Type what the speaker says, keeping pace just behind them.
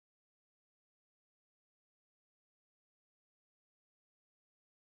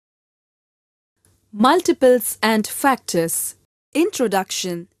Multiples and factors.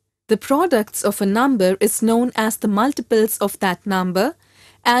 Introduction. The products of a number is known as the multiples of that number,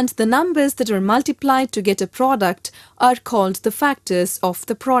 and the numbers that are multiplied to get a product are called the factors of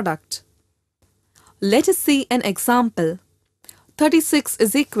the product. Let us see an example. 36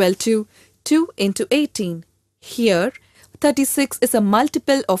 is equal to 2 into 18. Here, 36 is a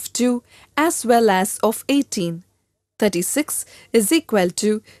multiple of 2 as well as of 18. 36 is equal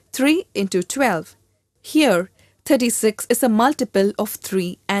to 3 into 12. Here, 36 is a multiple of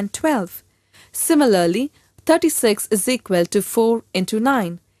 3 and 12. Similarly, 36 is equal to 4 into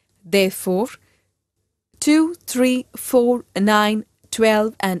 9. Therefore, 2, 3, 4, 9,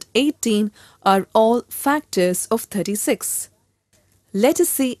 12 and 18 are all factors of 36. Let us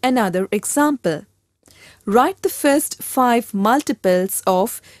see another example. Write the first 5 multiples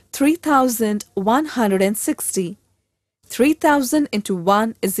of 3160. 3000 into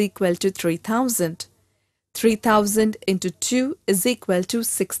 1 is equal to 3000. 3000 into 2 is equal to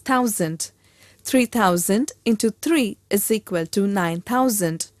 6000. 3000 into 3 is equal to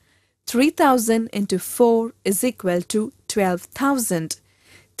 9000. 3000 into 4 is equal to 12,000.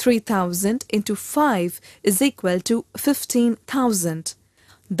 3000 into 5 is equal to 15,000.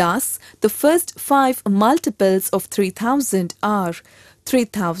 Thus, the first 5 multiples of 3000 are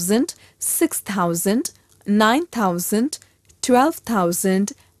 3000, 6000, 9000,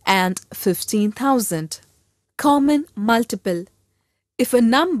 12,000 and 15,000. Common multiple. If a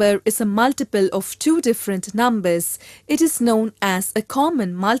number is a multiple of two different numbers, it is known as a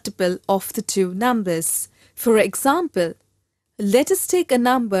common multiple of the two numbers. For example, let us take a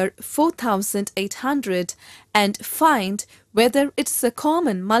number 4800 and find whether it is a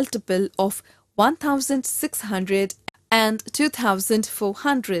common multiple of 1600 and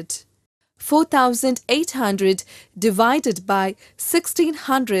 2400. 4800 divided by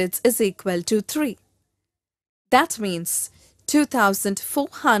 1600 is equal to 3. That means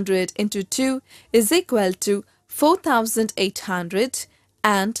 2400 into 2 is equal to 4800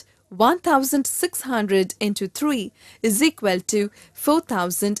 and 1600 into 3 is equal to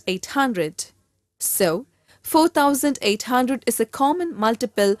 4800. So, 4800 is a common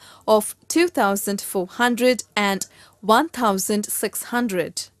multiple of 2400 and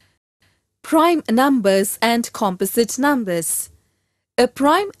 1600. Prime numbers and composite numbers. A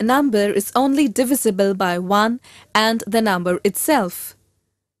prime number is only divisible by 1 and the number itself.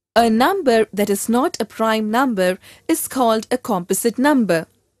 A number that is not a prime number is called a composite number.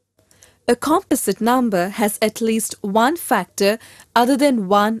 A composite number has at least one factor other than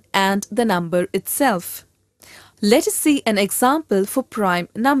 1 and the number itself. Let us see an example for prime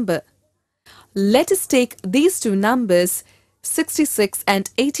number. Let us take these two numbers 66 and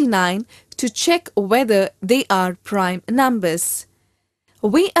 89 to check whether they are prime numbers.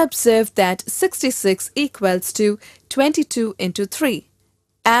 We observe that 66 equals to 22 into 3.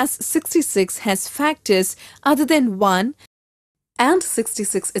 As 66 has factors other than 1 and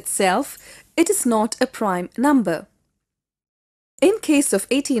 66 itself, it is not a prime number. In case of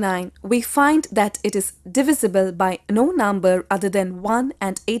 89, we find that it is divisible by no number other than 1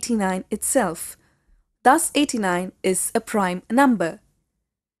 and 89 itself. Thus, 89 is a prime number.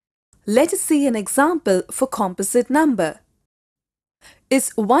 Let us see an example for composite number.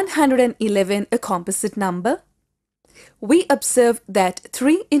 Is 111 a composite number? We observe that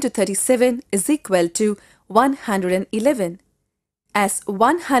 3 into 37 is equal to 111. As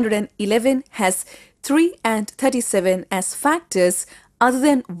 111 has 3 and 37 as factors other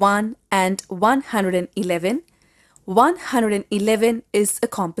than 1 and 111, 111 is a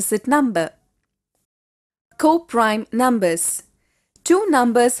composite number. Co-prime numbers. Two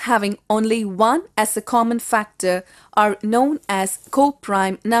numbers having only 1 as a common factor are known as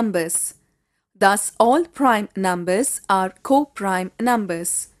co-prime numbers. Thus, all prime numbers are co-prime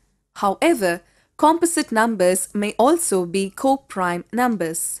numbers. However, composite numbers may also be co-prime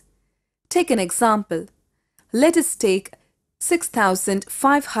numbers. Take an example. Let us take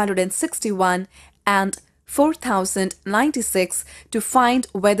 6561 and 4096 to find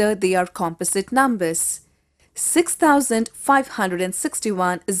whether they are composite numbers.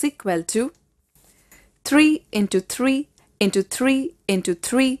 6561 is equal to 3 into 3 into 3 into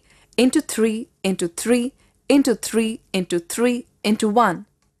 3 into 3 into 3 into 3 into 3 into 1,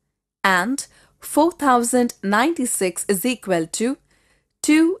 and 4096 is equal to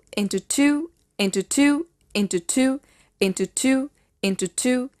 2 into 2 into 2 into 2 into 2 into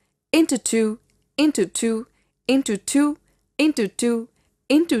 2 into 2 into 2 into 2 into 2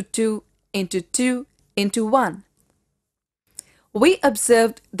 into 2 into 2 into 1. We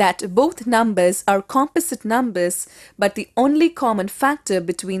observed that both numbers are composite numbers, but the only common factor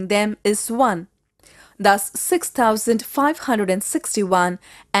between them is 1. Thus, 6,561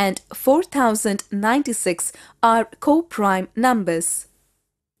 and 4,096 are co-prime numbers.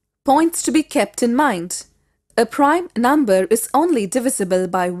 Points to be kept in mind. A prime number is only divisible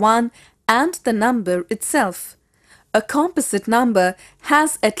by 1 and the number itself. A composite number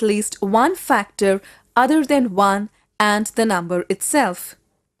has at least one factor other than 1 and the number itself.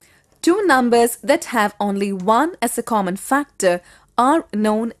 Two numbers that have only 1 as a common factor are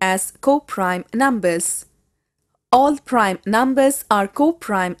known as co-prime numbers. All prime numbers are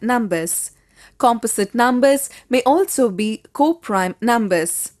co-prime numbers. Composite numbers may also be co-prime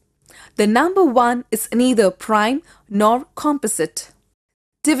numbers. The number 1 is neither prime nor composite.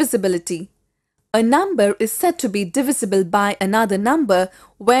 Divisibility. A number is said to be divisible by another number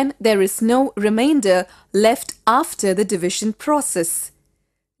when there is no remainder left after the division process.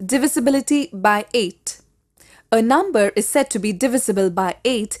 Divisibility by 8. A number is said to be divisible by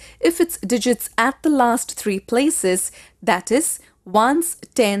 8 if its digits at the last three places, that is, ones,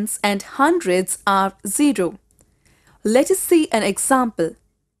 tens and hundreds, are 0. Let us see an example.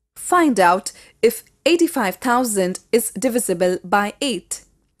 Find out if 85,000 is divisible by 8.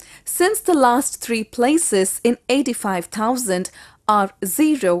 Since the last three places in 85,000 are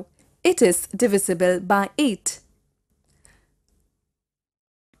 0, it is divisible by 8.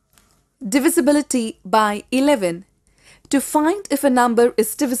 Divisibility by 11. To find if a number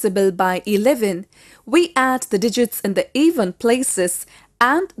is divisible by 11, we add the digits in the even places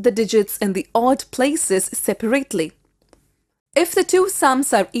and the digits in the odd places separately. If the two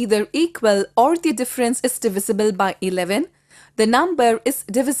sums are either equal or the difference is divisible by 11, the number is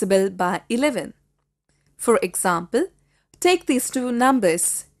divisible by 11. For example, take these two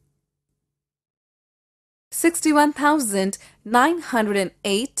numbers,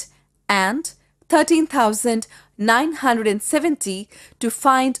 61,908 and 13,970, to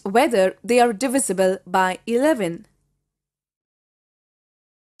find whether they are divisible by 11.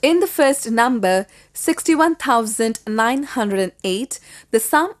 In the first number, 61,908, the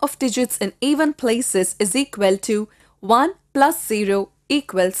sum of digits in even places is equal to 1 plus 0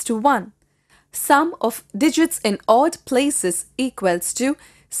 equals to 1. Sum of digits in odd places equals to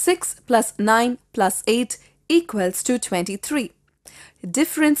 6 plus 9 plus 8 equals to 23.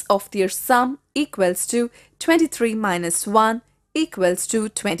 Difference of their sum equals to 23 minus 1 equals to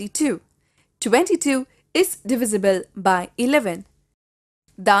 22. 22 is divisible by 11.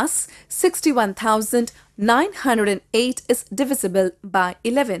 Thus, 61,908 is divisible by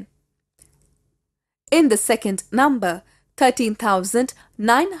 11. In the second number,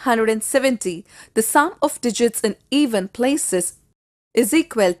 13,970, the sum of digits in even places is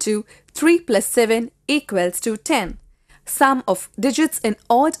equal to 3 plus 7 equals to 10. Sum of digits in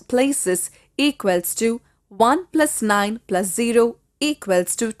odd places equals to 1 plus 9 plus 0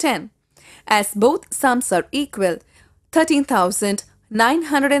 equals to 10. As both sums are equal,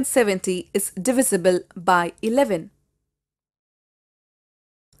 13,970 is divisible by 11.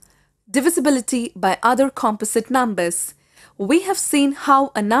 Divisibility by other composite numbers. We have seen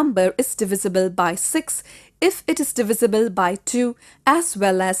how a number is divisible by 6 if it is divisible by 2 as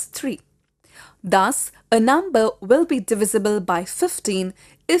well as 3. Thus, a number will be divisible by 15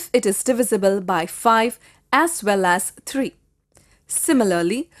 if it is divisible by 5 as well as 3.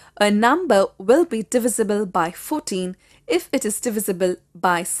 Similarly, a number will be divisible by 14 if it is divisible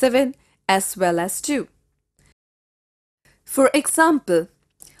by 7 as well as 2. For example,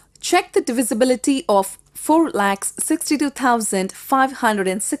 check the divisibility of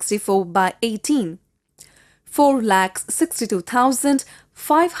 4,62,564 by 18.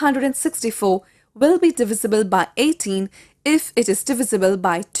 4,62,564 will be divisible by 18 if it is divisible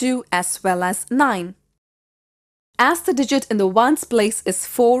by 2 as well as 9. As the digit in the ones place is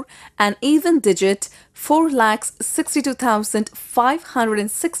 4, an even digit,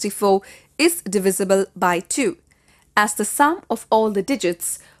 4,62,564 is divisible by 2. As the sum of all the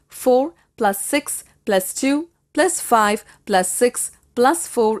digits, 4 plus 6 plus 2 plus 5 plus 6 plus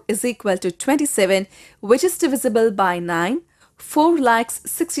 4 is equal to 27, which is divisible by 9,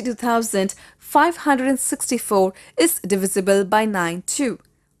 4,62,564 is divisible by 9 too.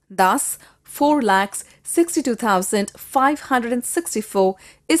 Thus, 4,62,564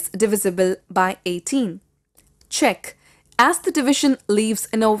 is divisible by 18. Check. As the division leaves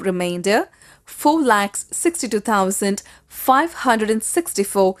no remainder,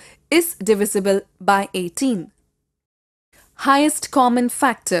 4,62,564 is divisible by 18. Highest common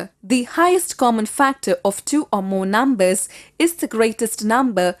factor. The highest common factor of two or more numbers is the greatest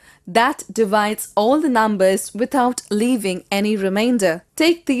number that divides all the numbers without leaving any remainder.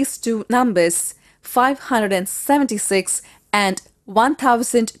 Take these two numbers, 576 and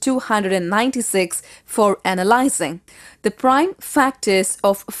 1296 for analyzing. The prime factors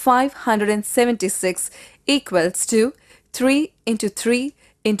of 576 equals to 3 into 3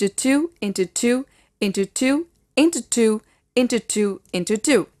 into 2 into 2 into 2 into 2 into 2 into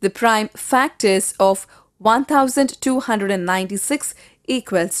 2. The prime factors of 1296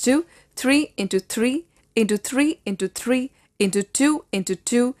 equals to 3 into 3 into 3 into 3 into 2 into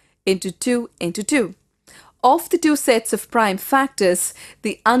 2 into 2 into 2. Of the two sets of prime factors,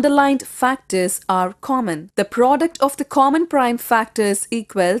 the underlined factors are common. The product of the common prime factors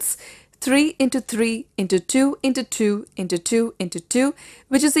equals 3 into 3 into 2 into 2 into 2 into 2,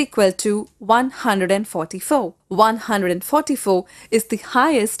 which is equal to 144. 144 is the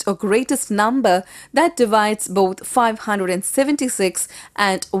highest or greatest number that divides both 576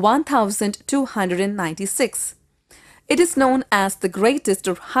 and 1296. It is known as the greatest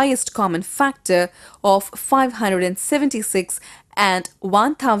or highest common factor of 576 and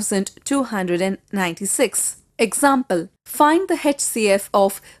 1296. Example: find the HCF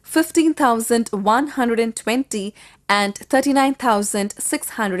of 15,120 and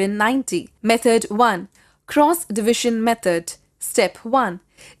 39,690. Method 1. Cross division method. Step 1.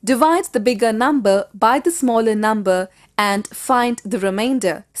 Divide the bigger number by the smaller number and find the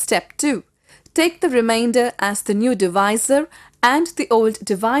remainder. Step 2. Take the remainder as the new divisor and the old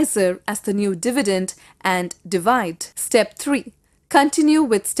divisor as the new dividend and divide. Step 3. Continue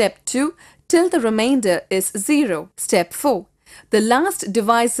with step 2 till the remainder is 0. Step 4. The last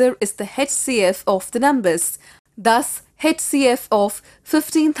divisor is the HCF of the numbers. Thus, HCF of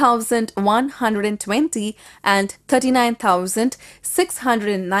 15,120 and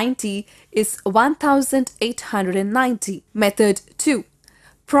 39,690 is 1,890. Method 2.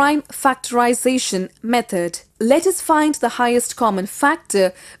 Prime factorization method. Let us find the highest common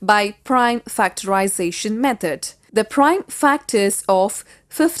factor by prime factorization method. The prime factors of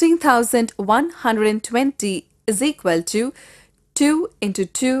 15,120 is equal to 2 into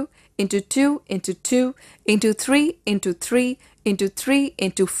 2 into 2 into 2 into 3 into 3 into 3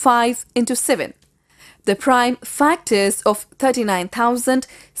 into 5 into 7. The prime factors of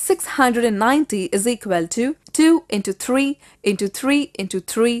 39,690 is equal to 2 into 3 into 3 into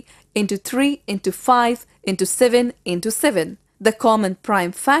 3 into 3 into 5 into 7 into 7. The common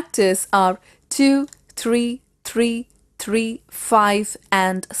prime factors are 2, 3, 3, 3, 5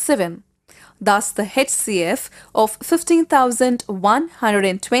 and 7. Thus, the HCF of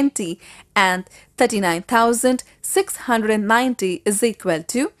 15,120 and 39,690 is equal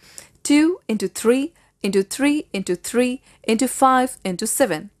to 2 into 3 into 3 into 3 into 5 into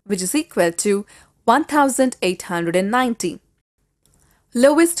 7, which is equal to 1,890.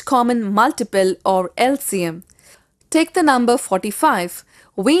 Lowest common multiple or LCM. Take the number 45.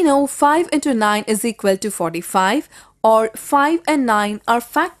 We know 5 into 9 is equal to 45, or 5 and 9 are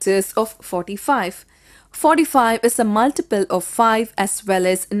factors of 45. 45 is a multiple of 5 as well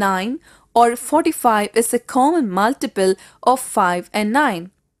as 9, or 45 is a common multiple of 5 and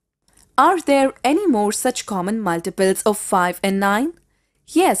 9. Are there any more such common multiples of 5 and 9?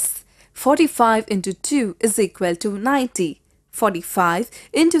 Yes, 45 into 2 is equal to 90. 45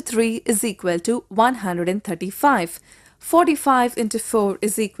 into 3 is equal to 135. 45 into 4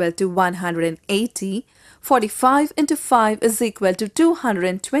 is equal to 180. 45 into 5 is equal to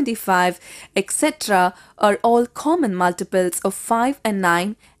 225, etc. are all common multiples of 5 and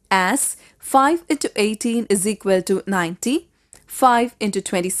 9, as 5 into 18 is equal to 90. 5 into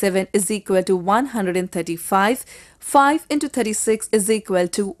 27 is equal to 135. 5 into 36 is equal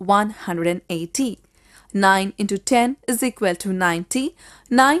to 180. 9 into 10 is equal to 90.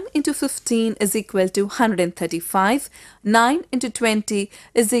 9 into 15 is equal to 135. 9 into 20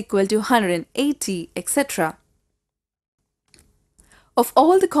 is equal to 180, etc. Of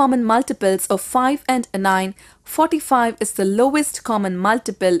all the common multiples of 5 and 9, 45 is the lowest common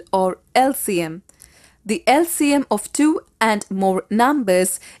multiple or LCM. The LCM of two and more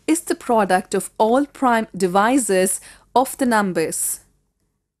numbers is the product of all prime divisors of the numbers.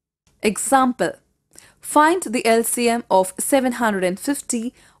 Example: find the LCM of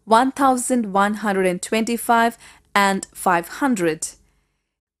 750, 1125 and 500.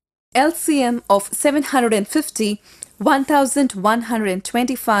 LCM of 750,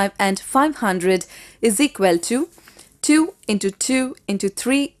 1125 and 500 is equal to 2 into 2 into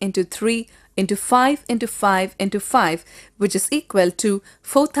 3 into 3 into 5 into 5 into 5, which is equal to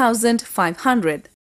 4,500.